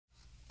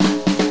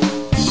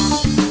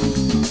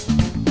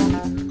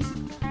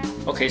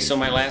Okay, so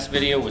my last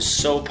video was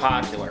so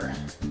popular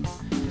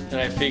that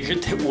I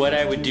figured that what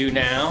I would do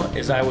now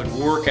is I would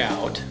work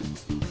out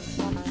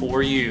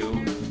for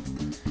you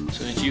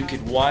so that you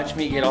could watch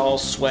me get all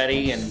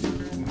sweaty and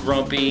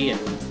grumpy and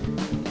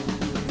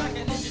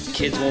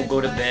kids won't go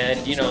to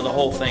bed. You know, the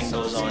whole thing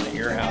goes on at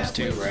your house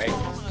too, right?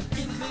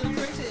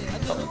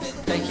 Oh,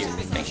 thank you,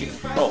 thank you.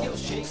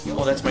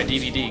 Oh, that's my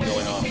DVD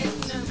going off.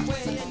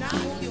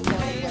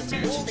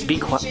 Be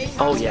quiet.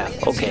 Oh yeah,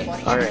 okay,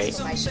 alright,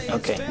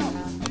 okay.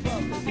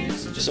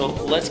 So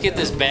let's get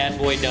this bad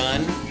boy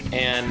done,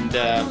 and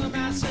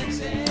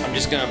I'm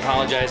just going to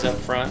apologize up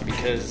front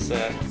because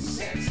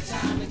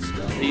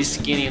these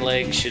skinny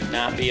legs should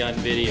not be on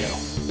video,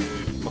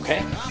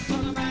 okay?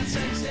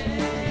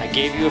 I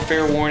gave you a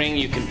fair warning.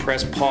 You can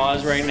press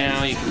pause right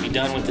now. You can be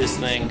done with this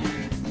thing,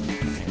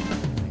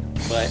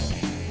 but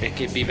it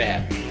could be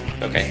bad,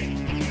 okay?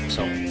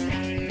 So,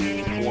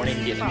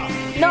 warning given.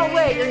 No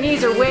way, your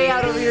knees are way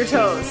out over your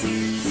toes.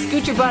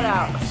 Scoot your butt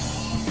out.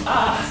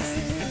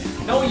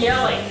 No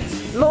yelling.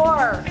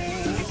 More.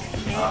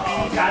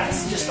 Oh God,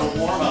 this is just a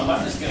warm up.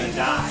 I'm just gonna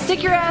die.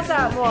 Stick your ass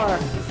out more.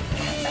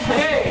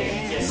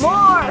 Hey, you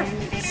More.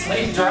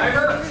 slave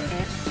driver.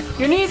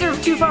 Your knees are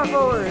too far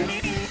forward.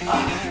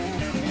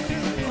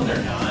 No,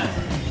 they're not.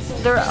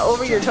 They're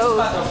over your I'm toes.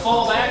 about to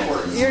fall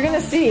backwards. You're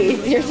gonna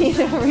see your knees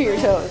are over your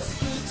toes.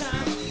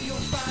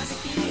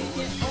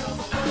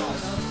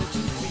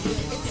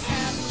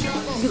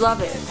 You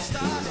love it.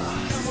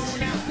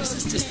 This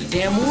is just a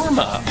damn warm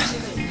up.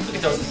 Look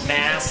at those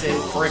massive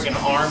friggin'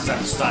 arms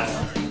I'm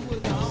styling.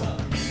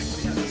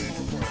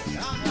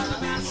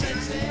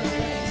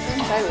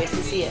 Sideways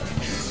to see it.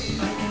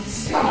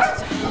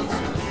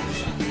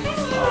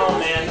 Oh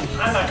man,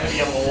 I'm not gonna be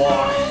able to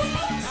walk.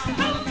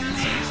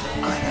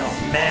 I know,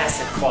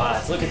 massive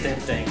quads. Look at them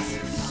things.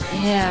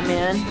 Yeah,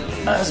 man.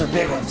 Those are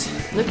big ones.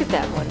 Look at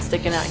that one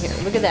sticking out here.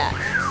 Look at that.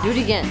 Do it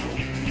again.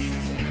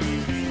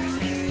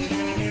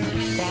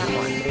 That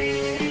one.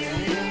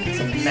 It's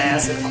a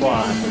massive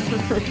quad.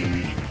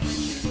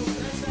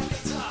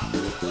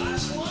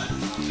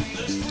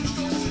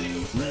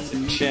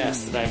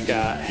 Chest that I've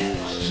got.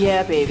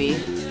 Yeah, baby.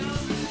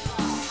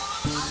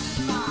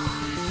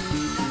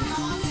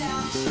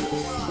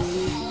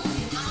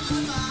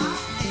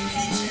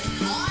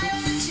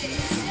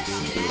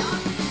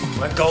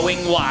 We're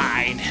going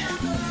wide.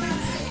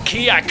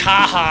 Kia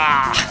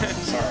kaha.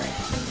 Sorry.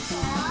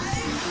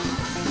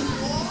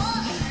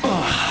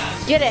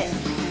 Get it.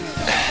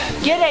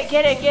 Get it,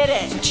 get it, get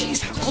it.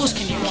 Jeez, how close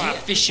can you get?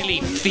 Officially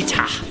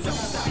fita.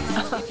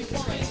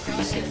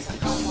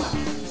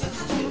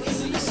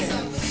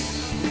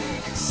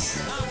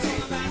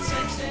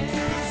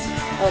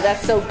 Oh,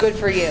 that's so good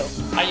for you.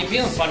 How you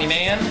feeling, funny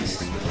man?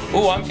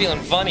 Ooh, I'm feeling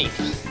funny.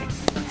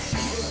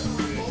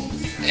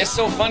 It's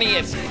so funny,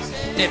 it's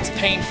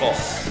painful.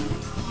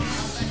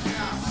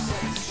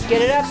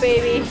 Get it up,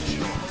 baby.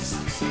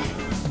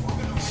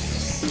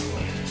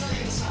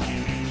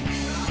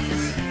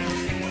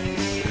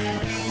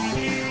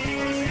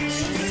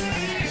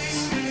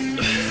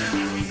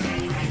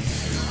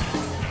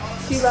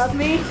 Do you love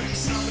me?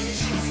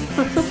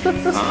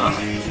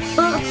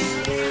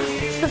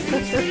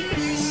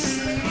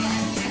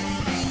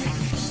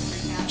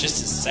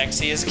 Just as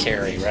sexy as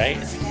Carrie, right?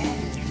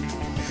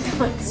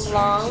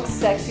 Long,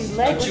 sexy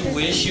legs. Don't you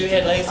wish you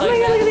had legs Oh like my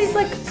god, that? look at these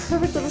like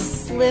perfect little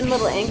slim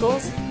little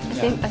ankles.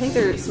 I think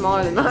they're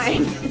smaller than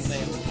mine.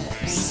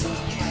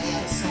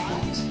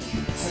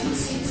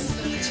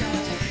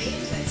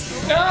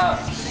 Ah!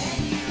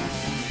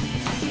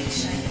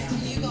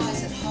 You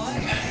guys at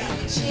home,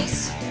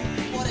 Chess,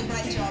 what a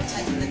great job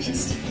taking the next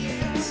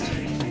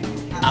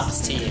step.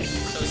 Ups to you.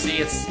 So see,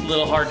 it's a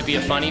little hard to be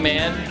a funny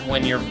man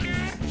when you're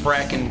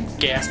fracking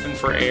gasping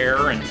for air,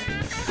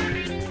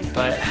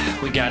 but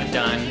we got it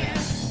done.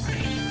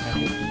 I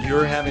hope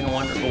you're having a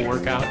wonderful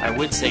workout. I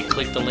would say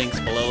click the links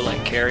below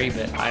like Carrie,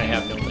 but I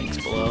have no links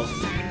below.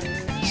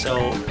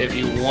 So if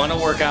you want to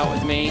work out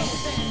with me,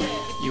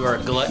 you are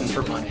a glutton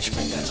for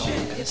punishment. That's all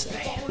I'm going to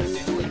say.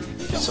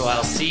 So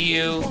I'll see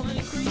you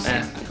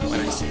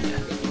when I see you.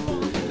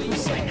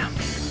 Bye now.